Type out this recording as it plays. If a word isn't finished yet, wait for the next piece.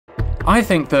I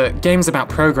think that games about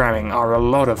programming are a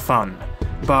lot of fun.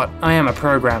 But I am a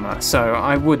programmer, so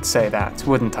I would say that,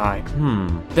 wouldn't I?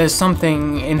 There's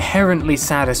something inherently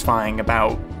satisfying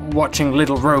about watching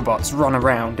little robots run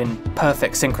around in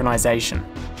perfect synchronization.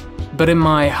 But in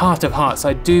my heart of hearts,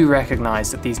 I do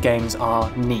recognize that these games are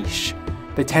niche.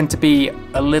 They tend to be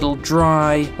a little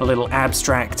dry, a little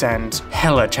abstract, and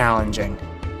hella challenging.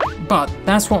 But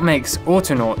that's what makes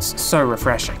Autonauts so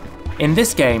refreshing. In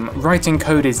this game, writing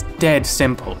code is dead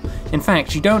simple. In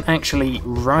fact, you don't actually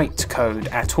write code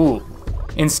at all.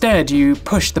 Instead, you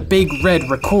push the big red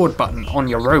record button on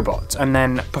your robot and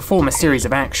then perform a series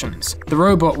of actions. The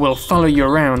robot will follow you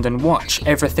around and watch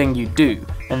everything you do,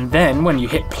 and then when you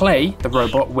hit play, the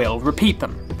robot will repeat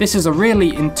them. This is a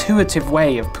really intuitive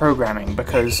way of programming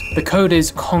because the code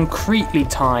is concretely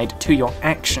tied to your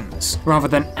actions, rather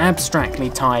than abstractly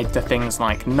tied to things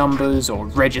like numbers or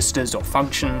registers or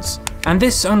functions. And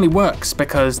this only works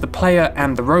because the player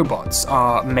and the robots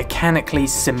are mechanically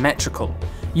symmetrical.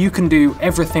 You can do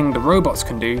everything the robots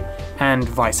can do, and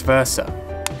vice versa.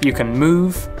 You can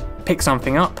move, pick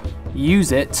something up,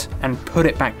 use it, and put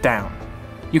it back down.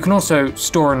 You can also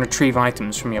store and retrieve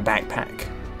items from your backpack.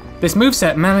 This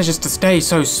moveset manages to stay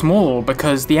so small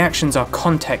because the actions are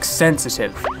context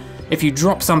sensitive. If you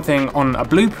drop something on a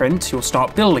blueprint, you'll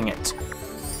start building it.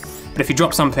 But if you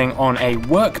drop something on a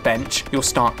workbench, you'll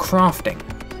start crafting.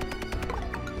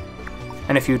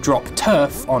 And if you drop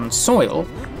turf on soil,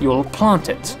 you'll plant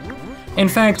it. In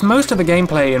fact, most of the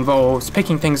gameplay involves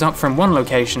picking things up from one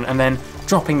location and then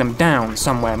dropping them down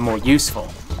somewhere more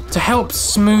useful. To help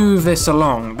smooth this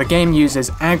along, the game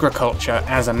uses agriculture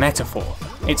as a metaphor.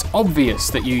 It's obvious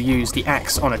that you use the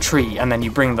axe on a tree and then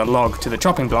you bring the log to the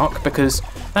chopping block because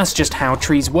that's just how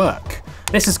trees work.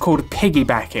 This is called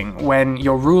piggybacking, when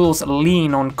your rules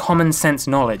lean on common sense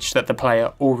knowledge that the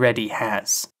player already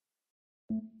has.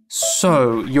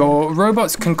 So, your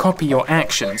robots can copy your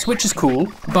actions, which is cool,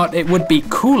 but it would be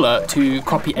cooler to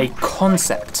copy a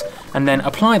concept, and then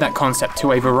apply that concept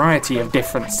to a variety of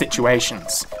different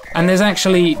situations. And there's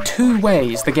actually two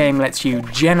ways the game lets you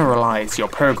generalize your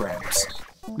programs.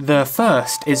 The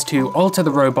first is to alter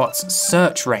the robot's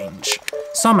search range.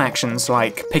 Some actions,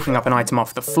 like picking up an item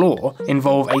off the floor,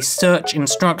 involve a search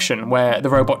instruction where the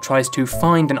robot tries to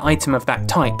find an item of that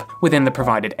type within the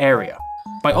provided area.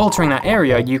 By altering that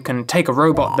area, you can take a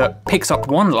robot that picks up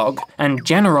one log and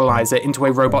generalize it into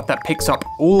a robot that picks up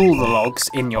all the logs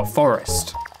in your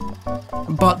forest.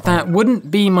 But that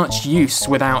wouldn't be much use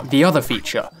without the other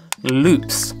feature,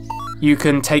 loops. You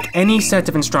can take any set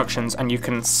of instructions and you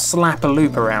can slap a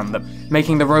loop around them,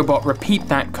 making the robot repeat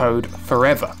that code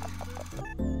forever.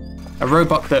 A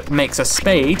robot that makes a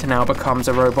spade now becomes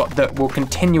a robot that will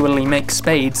continually make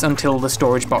spades until the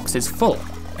storage box is full.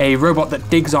 A robot that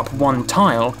digs up one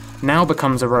tile now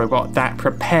becomes a robot that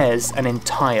prepares an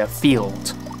entire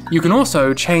field. You can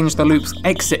also change the loop's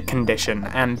exit condition,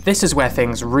 and this is where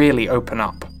things really open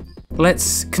up.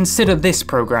 Let's consider this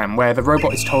program where the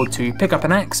robot is told to pick up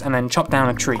an axe and then chop down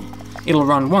a tree. It'll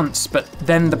run once, but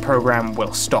then the program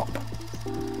will stop.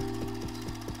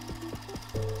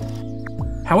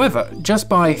 However, just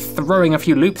by throwing a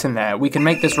few loops in there, we can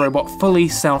make this robot fully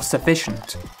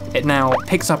self-sufficient. It now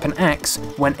picks up an axe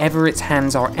whenever its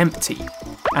hands are empty,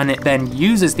 and it then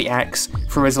uses the axe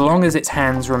for as long as its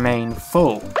hands remain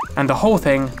full, and the whole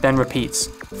thing then repeats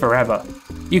forever.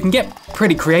 You can get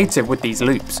pretty creative with these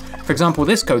loops. For example,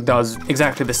 this code does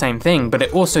exactly the same thing, but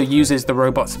it also uses the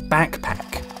robot's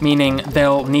backpack, meaning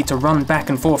they'll need to run back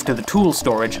and forth to the tool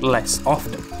storage less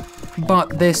often.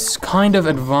 But this kind of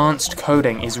advanced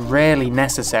coding is rarely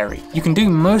necessary. You can do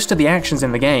most of the actions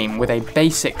in the game with a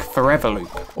basic forever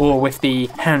loop, or with the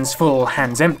hands full,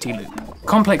 hands empty loop.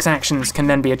 Complex actions can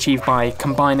then be achieved by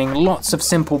combining lots of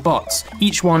simple bots,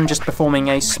 each one just performing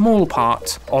a small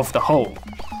part of the whole.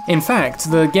 In fact,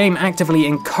 the game actively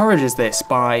encourages this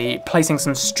by placing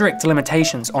some strict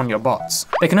limitations on your bots.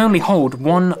 They can only hold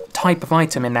one type of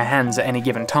item in their hands at any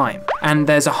given time, and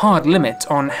there's a hard limit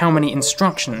on how many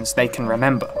instructions they can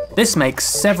remember. This makes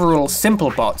several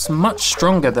simple bots much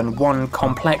stronger than one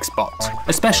complex bot,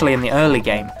 especially in the early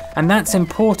game, and that's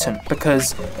important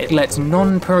because it lets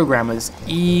non-programmers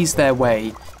ease their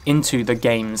way into the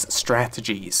game's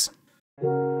strategies.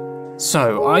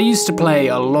 So, I used to play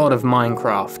a lot of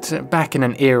Minecraft, back in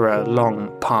an era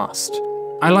long past.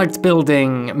 I liked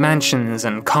building mansions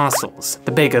and castles,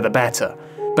 the bigger the better,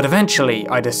 but eventually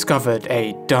I discovered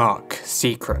a dark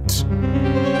secret.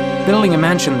 Building a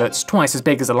mansion that's twice as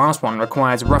big as the last one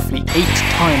requires roughly 8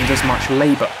 times as much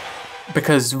labour,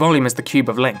 because volume is the cube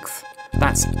of length.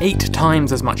 That's 8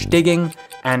 times as much digging,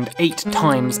 and 8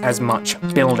 times as much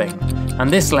building.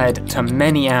 and this led to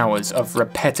many hours of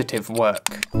repetitive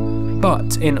work.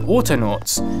 But in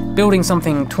Autonauts, building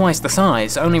something twice the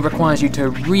size only requires you to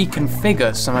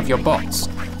reconfigure some of your bots.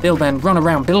 They'll then run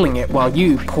around building it while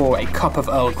you pour a cup of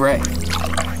Earl Grey.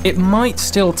 It might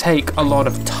still take a lot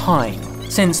of time,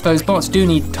 since those bots do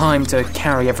need time to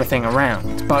carry everything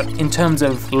around, but in terms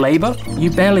of labour, you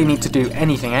barely need to do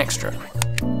anything extra.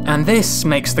 And this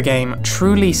makes the game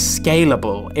truly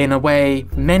scalable in a way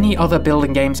many other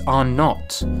building games are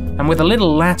not. And with a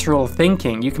little lateral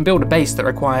thinking, you can build a base that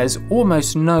requires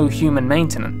almost no human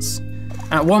maintenance.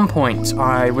 At one point,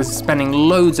 I was spending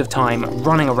loads of time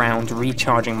running around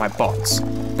recharging my bots.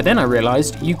 But then I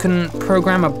realised you can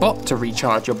program a bot to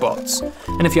recharge your bots.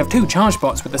 And if you have two charge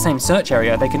bots with the same search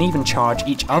area, they can even charge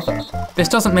each other. This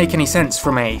doesn't make any sense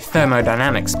from a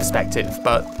thermodynamics perspective,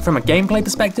 but from a gameplay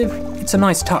perspective, it's a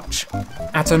nice touch.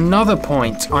 At another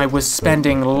point, I was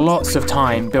spending lots of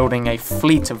time building a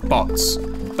fleet of bots.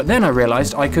 But then I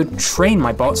realised I could train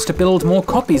my bots to build more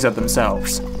copies of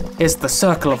themselves. It's the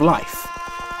circle of life.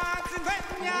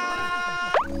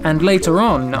 And later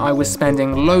on, I was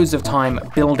spending loads of time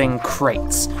building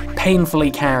crates,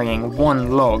 painfully carrying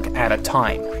one log at a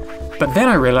time. But then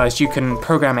I realised you can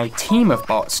program a team of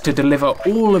bots to deliver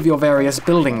all of your various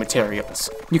building materials.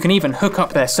 You can even hook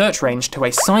up their search range to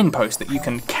a signpost that you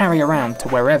can carry around to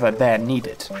wherever they're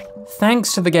needed.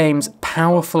 Thanks to the game's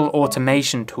powerful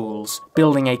automation tools,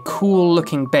 building a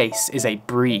cool-looking base is a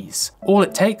breeze. All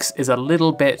it takes is a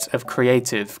little bit of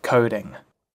creative coding.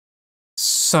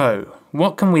 So,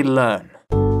 what can we learn?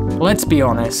 Let's be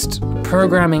honest,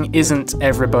 programming isn't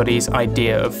everybody's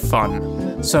idea of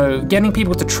fun. So getting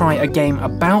people to try a game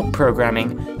about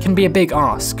programming can be a big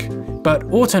ask. But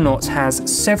Autonauts has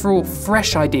several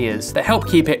fresh ideas that help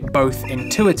keep it both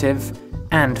intuitive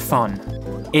and fun.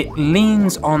 It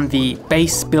leans on the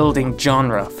base building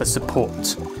genre for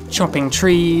support. Chopping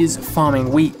trees,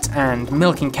 farming wheat, and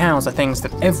milking cows are things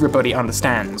that everybody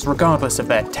understands, regardless of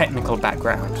their technical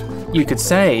background. You could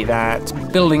say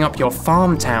that building up your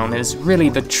farm town is really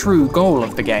the true goal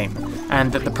of the game,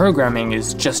 and that the programming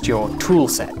is just your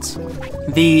toolset.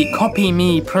 The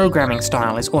copy-me programming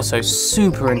style is also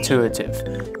super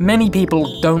intuitive. Many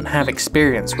people don't have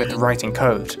experience with writing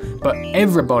code, but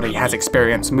everybody has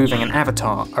experience moving an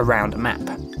avatar around a map.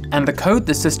 And the code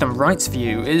the system writes for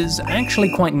you is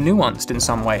actually quite nuanced in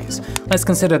some ways. Let's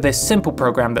consider this simple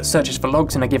program that searches for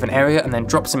logs in a given area and then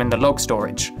drops them into log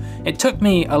storage. It took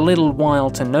me a little while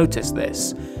to notice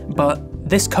this, but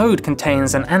this code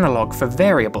contains an analog for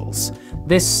variables.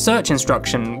 This search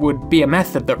instruction would be a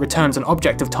method that returns an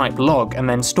object of type log and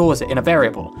then stores it in a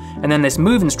variable. And then this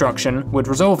move instruction would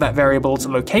resolve that variable's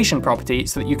location property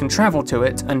so that you can travel to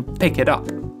it and pick it up.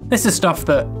 This is stuff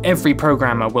that every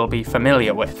programmer will be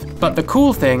familiar with. But the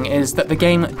cool thing is that the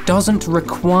game doesn't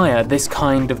require this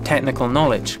kind of technical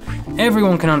knowledge.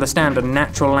 Everyone can understand a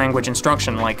natural language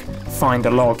instruction like find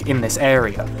a log in this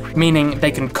area, meaning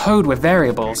they can code with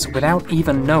variables without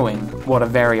even knowing what a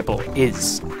variable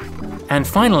is. And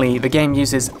finally, the game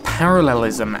uses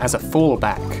parallelism as a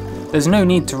fallback. There's no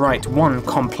need to write one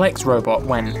complex robot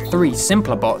when 3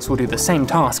 simpler bots will do the same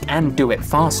task and do it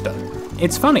faster.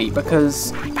 It's funny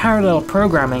because parallel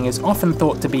programming is often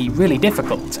thought to be really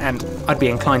difficult, and I'd be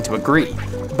inclined to agree.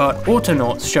 But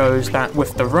Autonauts shows that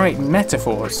with the right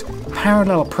metaphors,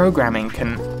 parallel programming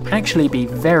can actually be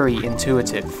very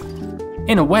intuitive.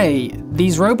 In a way,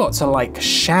 these robots are like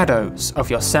shadows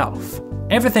of yourself.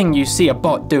 Everything you see a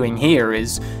bot doing here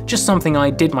is just something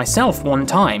I did myself one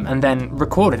time and then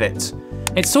recorded it.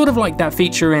 It's sort of like that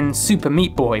feature in Super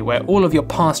Meat Boy where all of your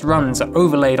past runs are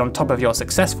overlaid on top of your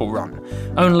successful run.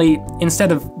 Only,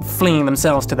 instead of flinging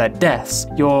themselves to their deaths,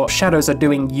 your shadows are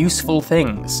doing useful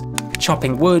things.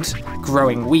 Chopping wood,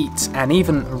 growing wheat, and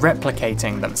even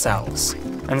replicating themselves.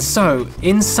 And so,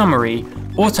 in summary,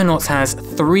 Autonauts has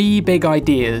 3 big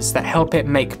ideas that help it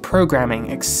make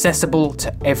programming accessible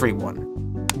to everyone.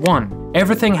 1.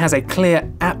 Everything has a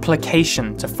clear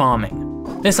application to farming.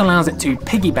 This allows it to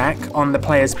piggyback on the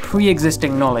player's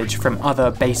pre-existing knowledge from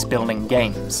other base building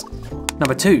games.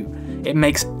 Number 2, it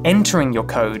makes entering your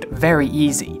code very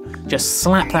easy. Just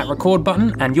slap that record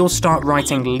button and you'll start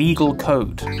writing legal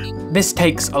code. This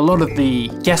takes a lot of the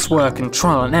guesswork and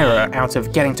trial and error out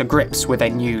of getting to grips with a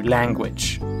new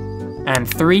language. And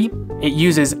 3, it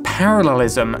uses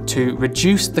parallelism to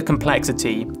reduce the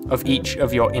complexity of each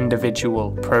of your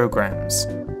individual programs.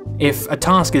 If a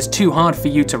task is too hard for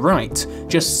you to write,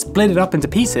 just split it up into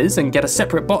pieces and get a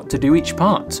separate bot to do each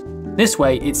part. This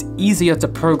way, it's easier to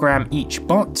program each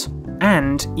bot,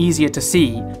 and easier to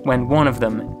see when one of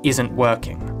them isn't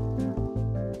working.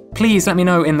 Please let me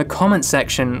know in the comments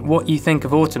section what you think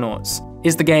of Autonauts.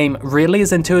 Is the game really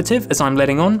as intuitive as I'm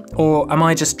letting on, or am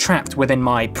I just trapped within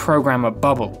my programmer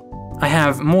bubble? I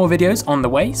have more videos on the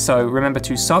way, so remember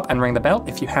to sub and ring the bell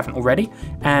if you haven't already,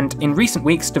 and in recent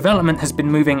weeks development has been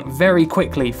moving very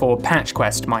quickly for Patch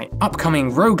Quest, my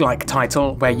upcoming roguelike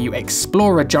title where you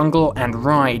explore a jungle and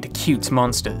ride cute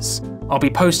monsters. I'll be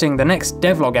posting the next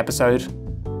devlog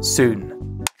episode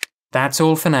soon. That's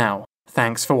all for now.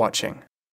 Thanks for watching.